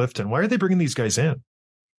 Connor Clifton? Why are they bringing these guys in?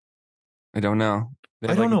 I don't know.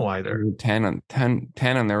 I don't know either. 10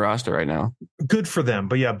 on their roster right now. Good for them.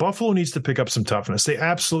 But yeah, Buffalo needs to pick up some toughness. They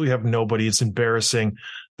absolutely have nobody. It's embarrassing.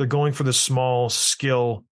 They're going for the small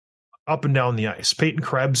skill up and down the ice. Peyton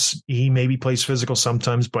Krebs, he maybe plays physical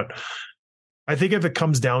sometimes, but I think if it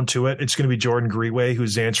comes down to it, it's going to be Jordan Greenway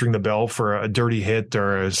who's answering the bell for a dirty hit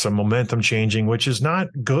or some momentum changing, which is not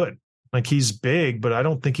good. Like, he's big, but I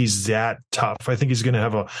don't think he's that tough. I think he's going to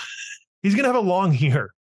have a long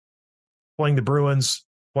year playing the Bruins,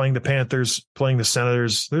 playing the Panthers, playing the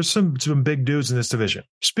Senators. There's some big dudes in this division.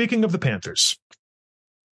 Speaking of the Panthers,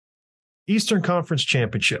 Eastern Conference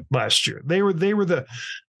Championship last year, they were the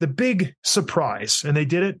big surprise, and they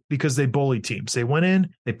did it because they bullied teams. They went in,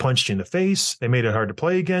 they punched you in the face, they made it hard to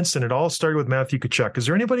play against, and it all started with Matthew Tkachuk. Is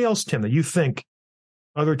there anybody else, Tim, that you think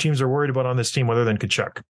other teams are worried about on this team other than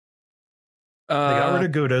Tkachuk? They got rid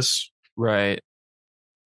of Gudas. Right.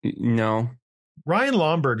 No. Ryan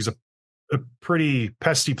Lomberg is a pretty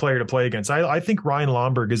pesty player to play against. I think Ryan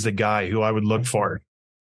Lomberg is the guy who I would look for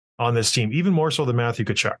on this team, even more so than Matthew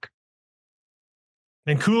Tkachuk.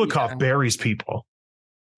 And Kulikov buries people.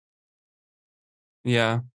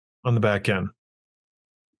 Yeah. On the back end.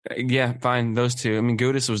 Yeah, fine. Those two. I mean,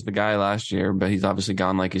 Gudas was the guy last year, but he's obviously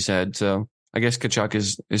gone, like you said. So I guess Tkachuk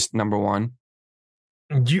is number one.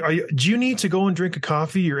 Do you need to go and drink a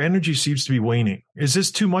coffee? Your energy seems to be waning. Is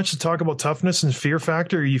this too much to talk about toughness and fear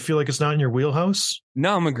factor? Or you feel like it's not in your wheelhouse?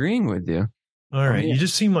 No, I'm agreeing with you. All right. You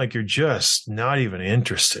just seem like you're just not even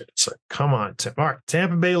interested. It's like, come on, Tim. All right.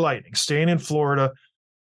 Tampa Bay Lightning staying in Florida.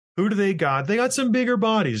 Who do they got? They got some bigger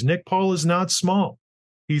bodies. Nick Paul is not small.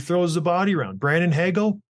 He throws the body around. Brandon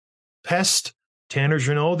Hagel, Pest, Tanner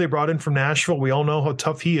Jeannot, they brought in from Nashville. We all know how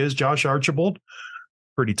tough he is. Josh Archibald,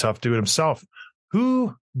 pretty tough dude himself.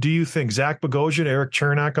 Who do you think? Zach Bogosian, Eric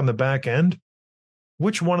Chernak on the back end?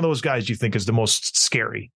 Which one of those guys do you think is the most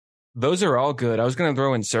scary? Those are all good. I was going to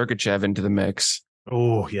throw in Sergachev into the mix.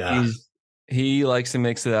 Oh, yeah. He likes to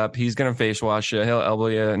mix it up. He's going to face wash you. He'll elbow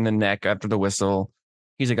you in the neck after the whistle.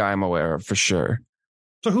 He's a guy I'm aware of for sure.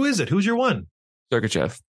 So who is it? Who's your one?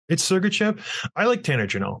 Sergachev. It's Sergachev. I like Tanner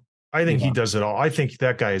Jeannot. I think he does it all. I think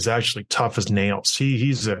that guy is actually tough as nails.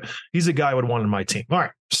 He's a guy I would want on my team. All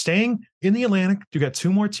right, staying in the Atlantic. We got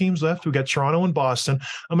two more teams left. We got Toronto and Boston.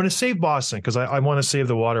 I'm going to save Boston because I want to save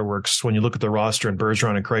the waterworks when you look at the roster and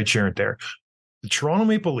Bergeron and Krejci aren't there. The Toronto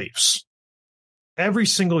Maple Leafs, every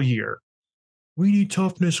single year, we need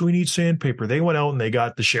toughness. We need sandpaper. They went out and they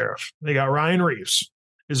got the sheriff. They got Ryan Reeves.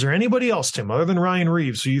 Is there anybody else, Tim, other than Ryan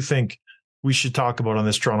Reeves, who you think we should talk about on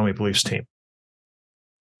this Toronto Maple Leafs team?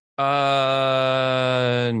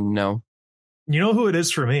 No. You know who it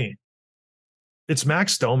is for me? It's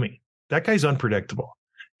Max Domi. That guy's unpredictable.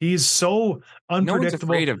 He's so unpredictable. No one's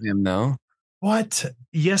afraid of him, though. What?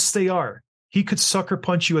 Yes, they are. He could sucker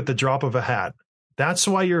punch you at the drop of a hat. That's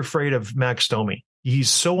why you're afraid of Max Domi. He's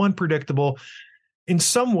so unpredictable. In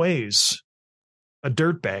some ways, a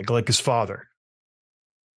dirtbag like his father.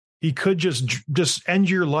 He could just end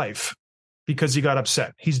your life because he got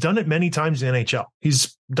upset. He's done it many times in the NHL.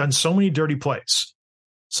 He's done so many dirty plays.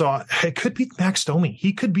 So it could be Max Domi.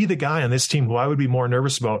 He could be the guy on this team who I would be more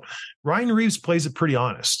nervous about. Ryan Reeves plays it pretty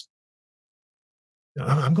honest.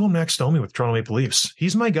 I'm going Max Domi with Toronto Maple Leafs.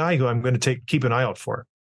 He's my guy who I'm going to keep an eye out for.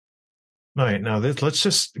 All right, now let's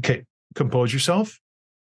just compose yourself.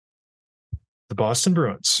 The Boston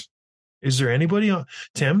Bruins. Is there anybody on?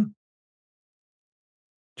 Tim,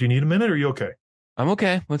 do you need a minute or are you okay? I'm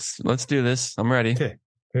okay. Let's do this. I'm ready. Okay.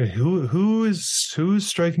 Who's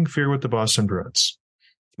striking fear with the Boston Bruins?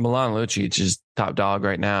 Milan Lucic is top dog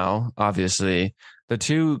right now, obviously. The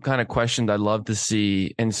two kind of questions I'd love to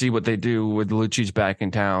see what they do with Lucic back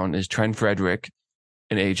in town is Trent Frederic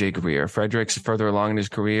and AJ Greer. Frederic's further along in his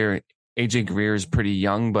career. AJ Greer is pretty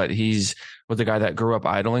young, but he's was the guy that grew up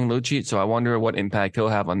idling Lucic. So I wonder what impact he'll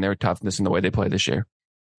have on their toughness and the way they play this year.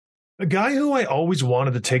 A guy who I always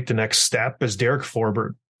wanted to take the next step is Derek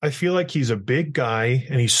Forbort. I feel like he's a big guy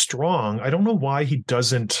and he's strong. I don't know why he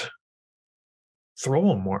doesn't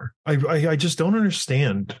throw him more. I just don't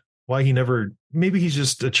understand why he never. Maybe he's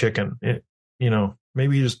just a chicken.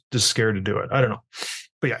 Maybe he's just scared to do it. I don't know.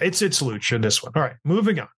 But yeah, it's Luch in this one. All right,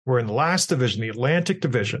 moving on. We're in the last division, the Atlantic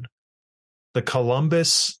Division. The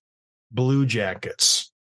Columbus Blue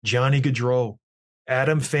Jackets. Johnny Gaudreau,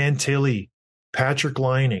 Adam Fantilli, Patrick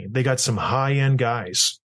Laine. They got some high-end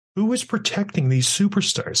guys. Who is protecting these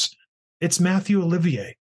superstars? It's Matthew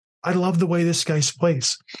Olivier. I love the way this guy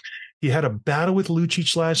plays. He had a battle with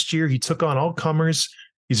Lucic last year. He took on all comers.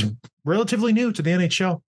 He's relatively new to the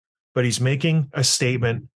NHL, but he's making a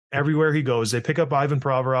statement everywhere he goes. They pick up Ivan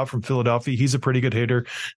Provorov from Philadelphia. He's a pretty good hitter.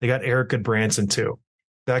 They got Eric Goodbranson too.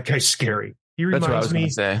 That guy's scary. He reminds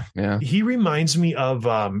me. Yeah. He reminds me of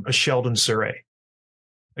a Sheldon Surrey,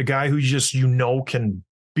 a guy who just can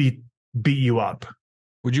beat you up.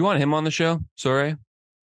 Would you want him on the show? Sorry.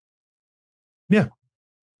 Yeah.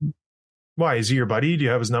 Why? Is he your buddy? Do you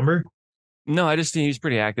have his number? No, I just think he's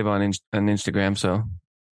pretty active on Instagram, so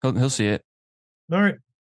he'll see it. All right.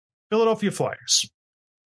 Philadelphia Flyers.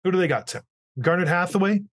 Who do they got, Tim? Garnet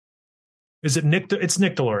Hathaway? Is it Nick? It's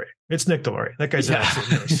Nick Deslauriers. It's Nick Deslauriers. That guy's an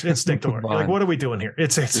absolute nurse. It's Nick Deslauriers. Like, what are we doing here?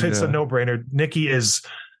 It's a no-brainer. Nicky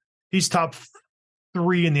he's top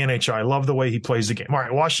 3 in the NHL. I love the way he plays the game. All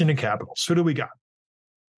right, Washington Capitals. Who do we got?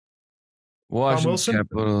 Washington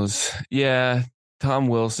Capitals. Yeah, Tom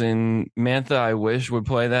Wilson. Mantha, I wish, would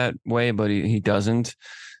play that way, but he doesn't.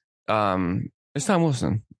 It's Tom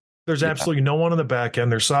Wilson. There's absolutely no one on the back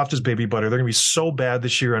end. They're soft as baby butter. They're going to be so bad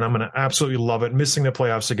this year, and I'm going to absolutely love it. Missing the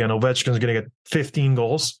playoffs again. Ovechkin's going to get 15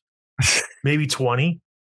 goals, maybe 20.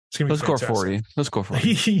 It's going to be Let's score 40. Let's score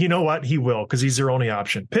 40. You know what? He will, because he's their only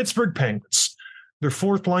option. Pittsburgh Penguins. Their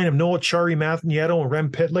fourth line of Noah Chari, Matt Nieto, and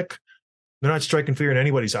Rem Pitlick. They're not striking fear in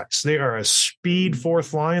anybody's eyes. They are a speed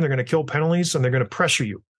fourth line. They're going to kill penalties, and they're going to pressure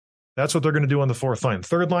you. That's what they're going to do on the fourth line.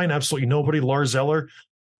 Third line, absolutely nobody. Lars Eller.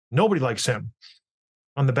 Nobody likes him.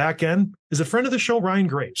 On the back end is a friend of the show, Ryan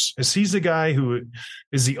Graves, as he's the guy who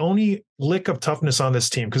is the only lick of toughness on this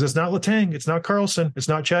team, because it's not Letang, it's not Carlson, it's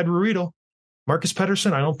not Chad Ruhwedel. Marcus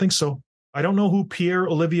Pettersson, I don't think so. I don't know who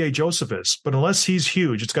Pierre-Olivier Joseph is, but unless he's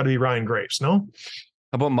huge, it's got to be Ryan Graves, no?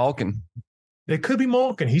 How about Malkin? It could be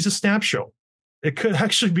Malkin. He's a snap show. It could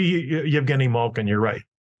actually be Yevgeny Malkin, you're right.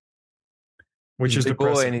 Which is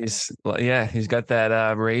depressing. Boy, and he's got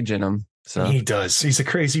that rage in him. So he does. He's a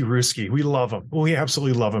crazy Ruski. We love him. We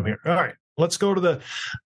absolutely love him here. All right, let's go to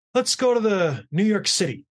the New York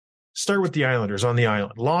City. Start with the Islanders on the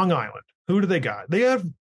island, Long Island. Who do they got? They have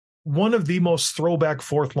one of the most throwback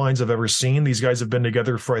fourth lines I've ever seen. These guys have been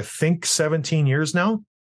together for, I think, 17 years now.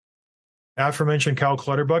 Aforementioned Cal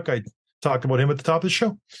Clutterbuck. I talked about him at the top of the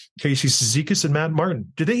show. Casey Cizikas and Matt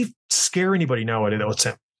Martin. Do they scare anybody nowadays? That's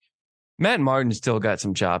him. Matt Martin still got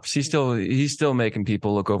some chops. He's still making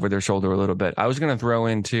people look over their shoulder a little bit. I was going to throw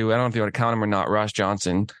in too, I don't know if you want to count him or not, Ross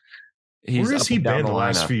Johnson. Where has he been the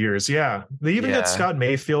last few years? Yeah. They even got Scott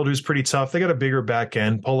Mayfield, who's pretty tough. They got a bigger back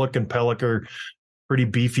end. Pollock and Pellick are pretty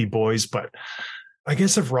beefy boys, but I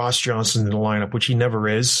guess if Ross Johnson's in the lineup, which he never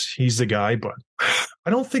is, he's the guy, but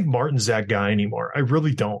I don't think Martin's that guy anymore. I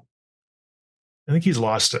really don't. I think he's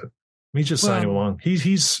lost it. He's just signing along.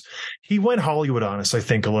 He went Hollywood on us, I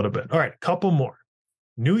think, a little bit. All right, couple more.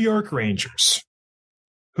 New York Rangers.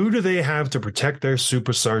 Who do they have to protect their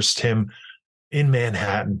superstars, Tim, in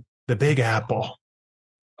Manhattan? The Big Apple.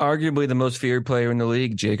 Arguably the most feared player in the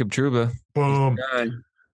league, Jacob Trouba. Boom.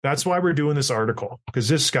 That's why we're doing this article, because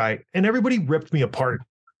this guy, and everybody ripped me apart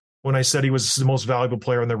when I said he was the most valuable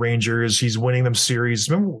player on the Rangers. He's winning them series.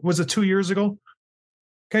 Remember, was it 2 years ago?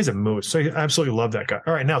 Guy's a moose. So I absolutely love that guy.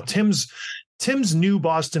 All right, now Tim's new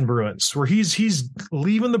Boston Bruins, where he's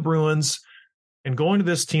leaving the Bruins and going to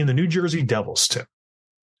this team, the New Jersey Devils. Tim,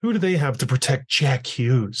 who do they have to protect Jack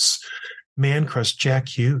Hughes? Man crush Jack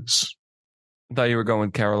Hughes. I thought you were going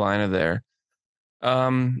with Carolina there.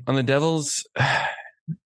 On the Devils,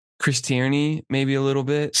 Chris Tierney, maybe a little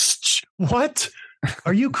bit. What?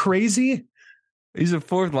 Are you crazy? He's a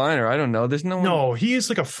fourth liner. I don't know. There's no one. No, he is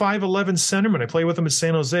like a 5'11" centerman. I play with him at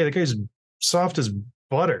San Jose. The guy's soft as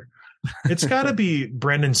butter. It's got to be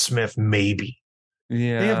Brendan Smith, maybe.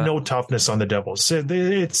 Yeah. They have no toughness on the Devils.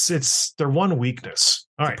 It's their one weakness.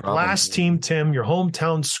 All right, last team, Tim, your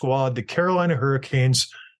hometown squad, the Carolina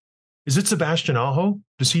Hurricanes. Is it Sebastian Aho?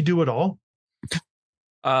 Does he do it all?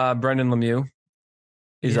 Brendan Lemieux.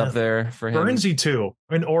 He's up there for him. Bernsey too.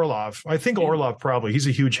 And Orlov. I think Orlov probably. He's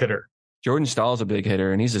a huge hitter. Jordan Stahl's a big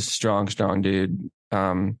hitter, and he's a strong dude.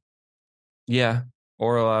 Yeah,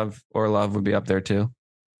 Orlov would be up there too.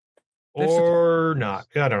 Or not.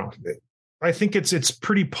 I don't know. I think it's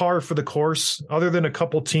pretty par for the course, other than a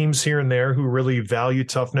couple teams here and there who really value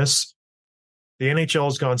toughness. The NHL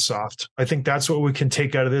has gone soft. I think that's what we can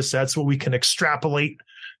take out of this. That's what we can extrapolate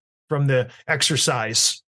from the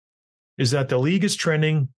exercise, is that the league is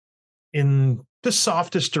trending in the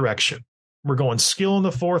softest direction. We're going skill in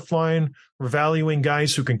the fourth line. We're valuing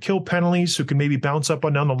guys who can kill penalties, who can maybe bounce up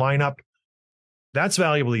and down the lineup. That's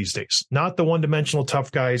valuable these days, not the one-dimensional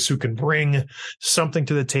tough guys who can bring something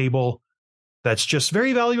to the table. That's just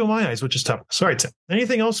very valuable in my eyes, which is tough. Sorry, Tim.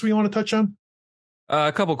 Anything else we want to touch on?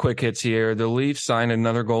 A couple quick hits here. The Leafs signed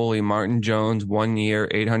another goalie, Martin Jones, 1 year,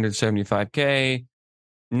 $875K.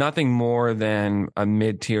 Nothing more than a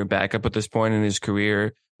mid-tier backup at this point in his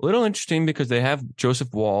career. A little interesting because they have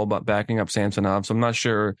Joseph Woll backing up Samsonov. So I'm not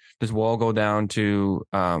sure, does Woll go down to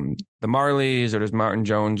the Marlies, or does Martin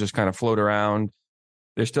Jones just kind of float around?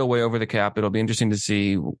 They're still way over the cap. It'll be interesting to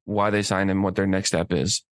see why they sign him, what their next step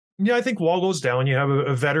is. Yeah, I think Woll goes down. You have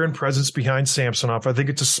a veteran presence behind Samsonov. I think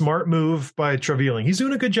it's a smart move by Trevelyan. He's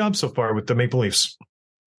doing a good job so far with the Maple Leafs.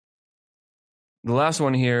 The last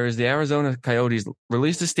one here is the Arizona Coyotes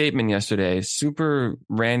released a statement yesterday, super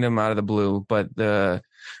random out of the blue, but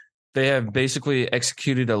they have basically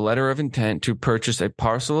executed a letter of intent to purchase a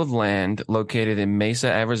parcel of land located in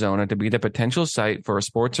Mesa, Arizona, to be the potential site for a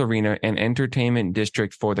sports arena and entertainment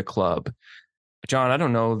district for the club. John, I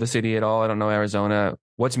don't know the city at all. I don't know Arizona.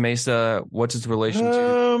 What's Mesa? What's its relation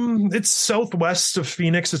to? It's southwest of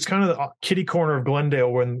Phoenix. It's kind of the kitty corner of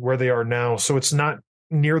Glendale where they are now. So it's not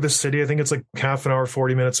near the city. I think it's like half an hour,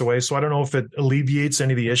 40 minutes away. So I don't know if it alleviates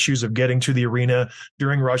any of the issues of getting to the arena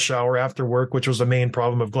during rush hour after work, which was the main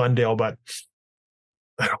problem of Glendale. But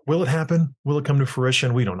will it happen? Will it come to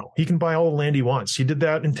fruition? We don't know. He can buy all the land he wants. He did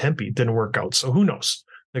that in Tempe. It didn't work out. So who knows?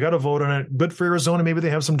 They got to vote on it. Good for Arizona. Maybe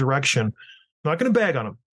they have some direction. I'm not going to bag on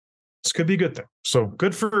them. This could be a good thing. So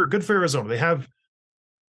good for Arizona. They have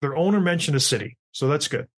their owner mentioned a city. So that's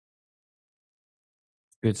good.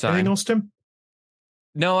 Good sign. Anything else, Tim?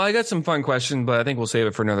 No, I got some fun questions, but I think we'll save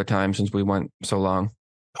it for another time since we went so long.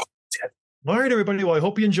 All right, everybody. Well, I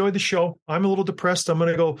hope you enjoyed the show. I'm a little depressed. I'm going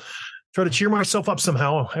to go try to cheer myself up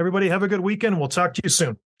somehow. Everybody have a good weekend. We'll talk to you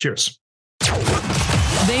soon. Cheers.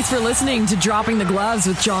 Thanks for listening to Dropping the Gloves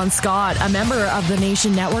with John Scott, a member of the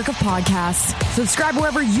Nation Network of Podcasts. Subscribe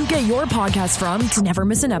wherever you get your podcasts from to never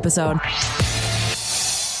miss an episode.